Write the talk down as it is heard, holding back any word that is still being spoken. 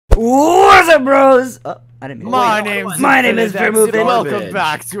What's up, bros? Oh, I didn't mean My name is Vermovin. Welcome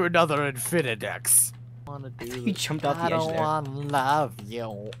back to another Infinidex. You jumped off the edge I don't there. wanna love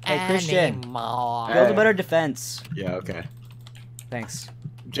you Hey, Christian. anymore. Build a better defense. Yeah, okay. Thanks.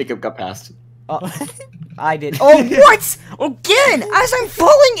 Jacob got past. Oh, I did. Oh, what? Again? As I'm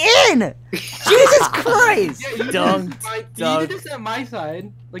falling in! Jesus Christ! Yeah, you Dunked, did this at my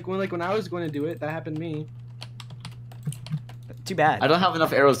side. Like when I was going to do it, that happened to me. Too bad. I don't have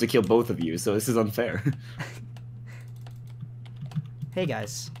enough arrows to kill both of you, so this is unfair. Hey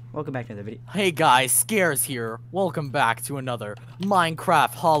guys, welcome back to another video. Hey guys, Scares here. Welcome back to another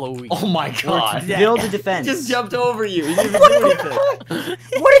Minecraft Halloween. Oh my god. Build a defense. He just jumped over you. He didn't even do anything.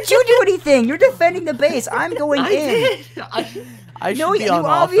 What did you do anything? You're defending the base. I'm going in. I should No, be you on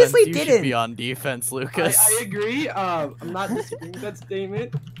obviously offense. You didn't. should be on defense, Lucas. I agree. I'm not disagreeing with that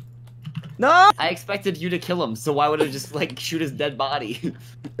statement. No! I expected you to kill him, so why would I just like shoot his dead body?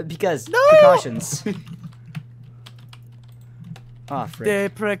 Because precautions. Oh, frick. De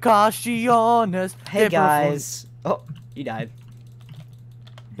precautiones. Hey guys. Oh, you died.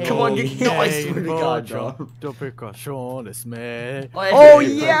 Hey. Come on, no, I swear to God, bro. De precautiones me. Oh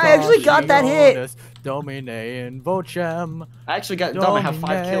yeah, I actually got that hit. Domine vocem. I actually got dumb. I have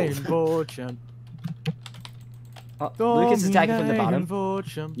 5 kills. Vocem. Oh, Lucas is attacking from the bottom.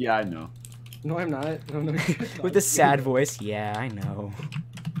 Vocem. Yeah, I know. No, I'm not. No. With the sad voice. Yeah, I know.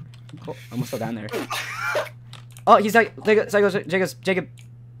 Oh, almost fell down there. Oh, he's like, Jacob.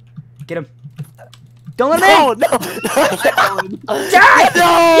 Get him. Don't let him in! No! Die!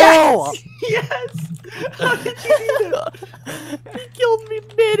 No! Yes! How did you do that? He killed me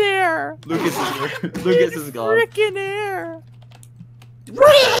midair! Lucas is gone. Frickin' air!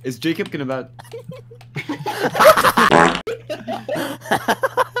 Is Jacob gonna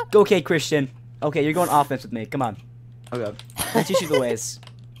Okay, Christian. Okay, you're going offense with me. Come on. Okay. I'll teach you the ways.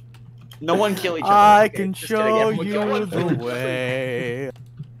 No one kill each other. I okay? can Just kidding, show everyone you kill the one. way.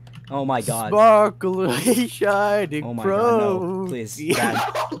 Oh my god. Sparkly, shining Oh my god, no. Please. God.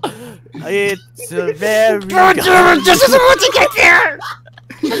 It's a very God damn it! This isn't what you get there!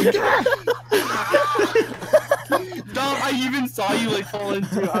 Dom, I even saw you like fall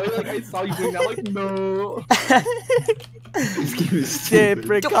into. I saw you doing that. Like no. This game is de stupid.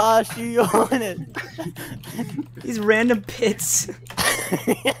 precautiones. These random pits.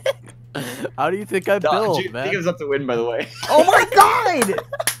 How do you think I build, man? Jacob's up to win, by the way. Oh my god!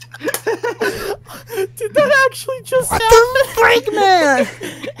 Did that actually just What happen? the freak, man?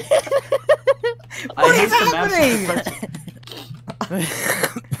 What is happening?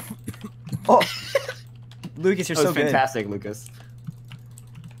 Oh, Lucas, you're That so was good. fantastic, Lucas.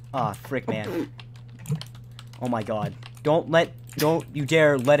 Oh, frick, man. Oh my god. Don't you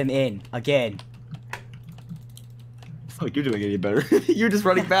dare let him in again. Oh, you're doing any better. You're just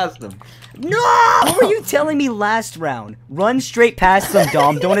running past them. No! What were you telling me last round? Run straight past them,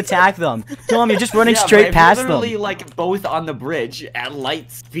 Dom. Don't attack them. Dom, you're just running Yeah, straight but if past we're them. literally like both on the bridge at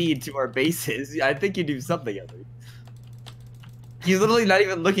light speed to our bases. I think you do something at least. He's literally not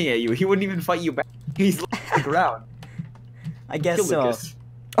even looking at you. He wouldn't even fight you back. He's looking at the ground. I guess Kill so. Lucas.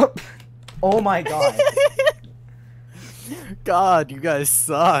 Oh my god. God, you guys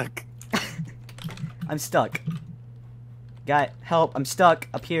suck. I'm stuck. Guy, help. I'm stuck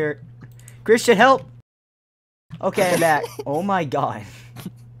up here. Christian, help! Okay, I'm back. Oh my god.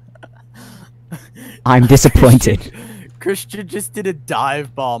 I'm disappointed. Christian just did a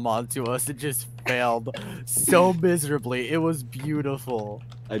dive bomb onto us. It just failed so miserably. It was beautiful.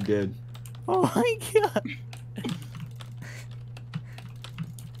 I did. Oh my god.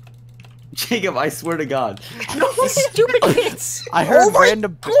 Jacob, I swear to God. No, stupid pits! I heard Oh my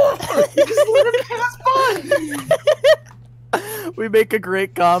random. You just let him pass by. We make a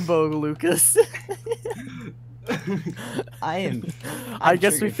great combo, Lucas. I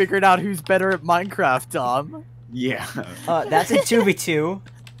guess we triggered. figured out who's better at Minecraft, Tom. Yeah. That's a 2v2.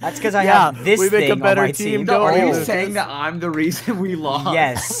 That's because I Yeah, have this we make a thing better on my team, team. don't Are we, you Lucas? saying that I'm the reason we lost?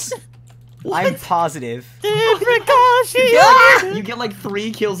 Yes. I'm positive. You get like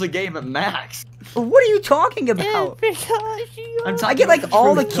 3 kills a game at max. What are you talking about? I'm talking I get like about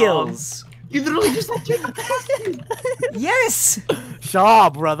all the truth, Dom. kills. You literally just let Jacob pass you. Yes! Shaw,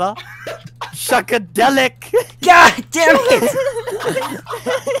 brother. Shuckadelic. God damn it!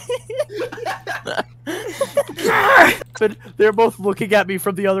 But they're both looking at me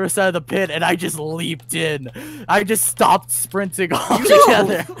from the other side of the pit, and I just leaped in. I just stopped sprinting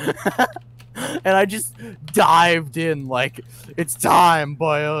altogether. And I just dived in like, it's time,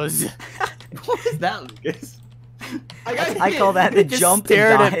 boyos. What is that, Lucas? I call that the Just jump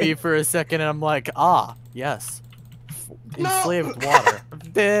stared and at me for a second, and I'm like, ah, yes. enslaved water.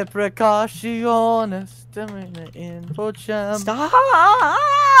 De precautiones termina in vocem. Stop!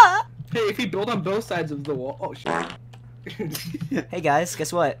 Hey, if you build on both sides of the wall, oh shit. Hey guys,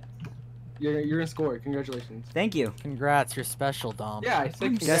 guess what? You're in score. Congratulations. Thank you. Congrats, you're special, Dom. Yeah, I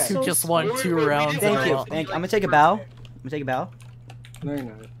said Guess who so just won Wait, 2 wait, rounds? wait, Thank in a you. row? Thank you. I'm gonna take a bow. I'm gonna take a bow. No, you're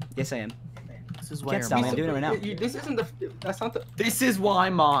not. Yes, I am. This is You why can't you're stop me. I'm mom. doing it right now. This isn't the. That's not the. This is why,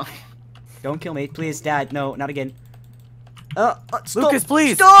 Mom. Don't kill me, please, Dad. No, not again. Stop. Lucas,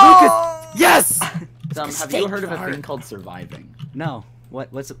 please! Stop! Lucas! Yes! Have you heard of a thing called surviving? No. What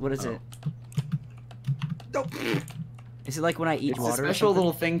is it? Nope. Is it like when I eat It's a water? special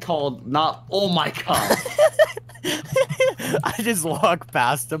little thing called not. Oh my god. I just walked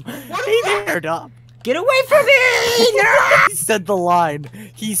past him. Hey there, Dom. Get away from me! He said the line.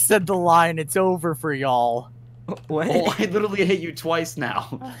 He said the line. It's over for y'all. What? Oh, I literally hit you twice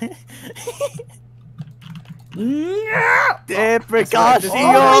now. No! De Oh my god!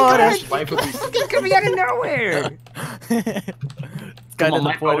 precautiones. Life would be It's fucking coming out of nowhere! It's kind of the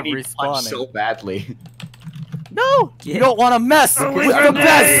my point of body punched respawning. so badly. No! Yeah. You don't want to mess Oh, with it's the a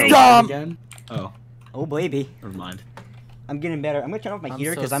best, mess. Dom! Again? Oh, Oh baby. never mind. I'm getting better. I'm gonna turn off my I'm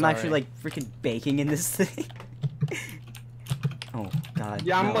heater so because I'm actually sorry. like freaking baking in this thing. Oh god.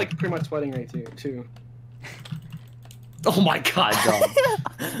 Yeah, I'm no. like pretty much sweating right too. Oh my god, dog.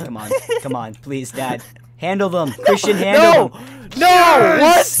 Come on, please, Dad. Handle them. Christian, handle No! them. No!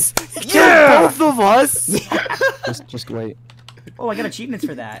 Yes! What? Yeah! Kill both of us? Just wait. Oh, I got achievements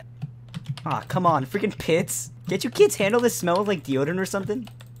for that. Ah, come on, freaking pits. Can't you kids handle this smell of like deodorant or something?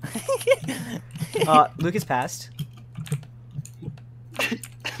 Lucas passed.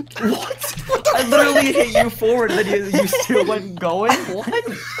 What? I literally hit you forward, and then you still went going. What?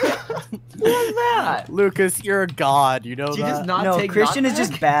 What was that? Lucas, you're a god, you know Did you that? just not No, take Christian is knockback?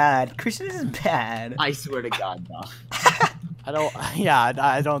 just bad. Christian is bad. I swear to God, no. I don't. Yeah,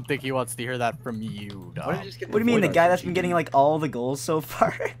 I don't think he wants to hear that from you, Why did dog. you just get What do you mean, the voice guy that's acting? been getting like all the goals so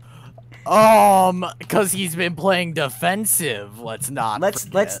far? Cause he's been playing defensive. Let's let's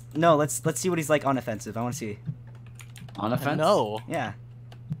forget. see what he's like on offensive. I want to see. on offense? No, Yeah.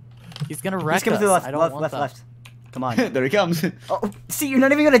 he's gonna He's wreck coming us. to the left, I don't left, want left, that. left. Come on. There he comes. Oh, see, you're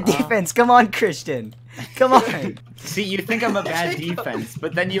not even gonna defense. Come on, Christian. Come on. See, you think I'm a bad defense,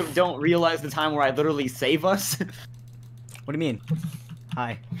 but then you don't realize the time where I literally save us. What do you mean?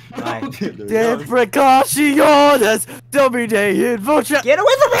 Hi. Hi. De precautiones domine in voce. Get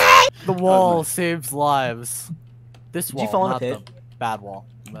away from me! The wall saves lives. This Did wall, you fall in not the the bad wall.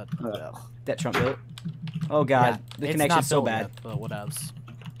 But, That Trump built. Oh god, yeah, the it's connection's not so built bad. yet, but whatevs.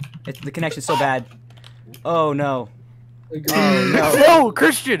 The connection's so bad. Oh no. Agreed. Oh no. No,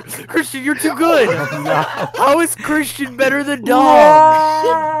 Christian! Christian, you're too good! No. How is Christian better than Dom?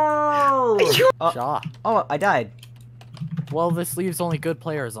 No! Shaw. Oh, I died. Well, this leaves only good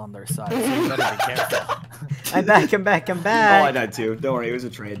players on their side, so you better be careful. I'm back, I'm back, I'm Oh, I back. died too. Don't worry, it was a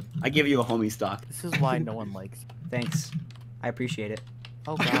trade. I give you a homie stock. This is why no one likes you. Thanks. I appreciate it.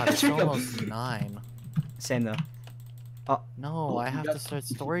 Oh god, it's almost 9. Same though. No, I have to start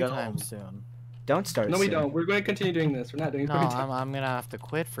story go. time soon. Don't start No, we soon. don't. We're going to continue doing this. We're not doing No, story time. I'm gonna have to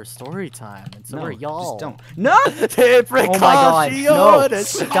quit for story time, and so No, are y'all. just don't. No! Oh Oh my god, no!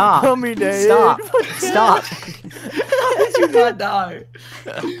 Stop! Stop! Stop! How did you not die?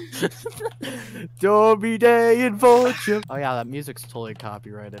 Domine in voce. Oh yeah, that music's totally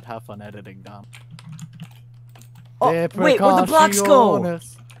copyrighted. Have fun editing, Dom. Oh, wait, where'd the blocks go?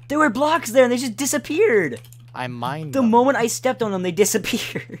 There were blocks there and they just disappeared. I mined The them. moment I stepped on them, they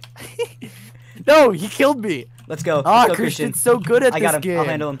disappeared. No, he killed me. Let's go. Ah, Let's go, Christian's so good at I this got him. game. I'll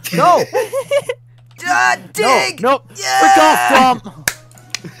handle him. No! Dig! No, Yeah! frick off, Dom.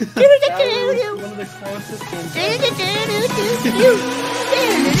 That was one of the closest games.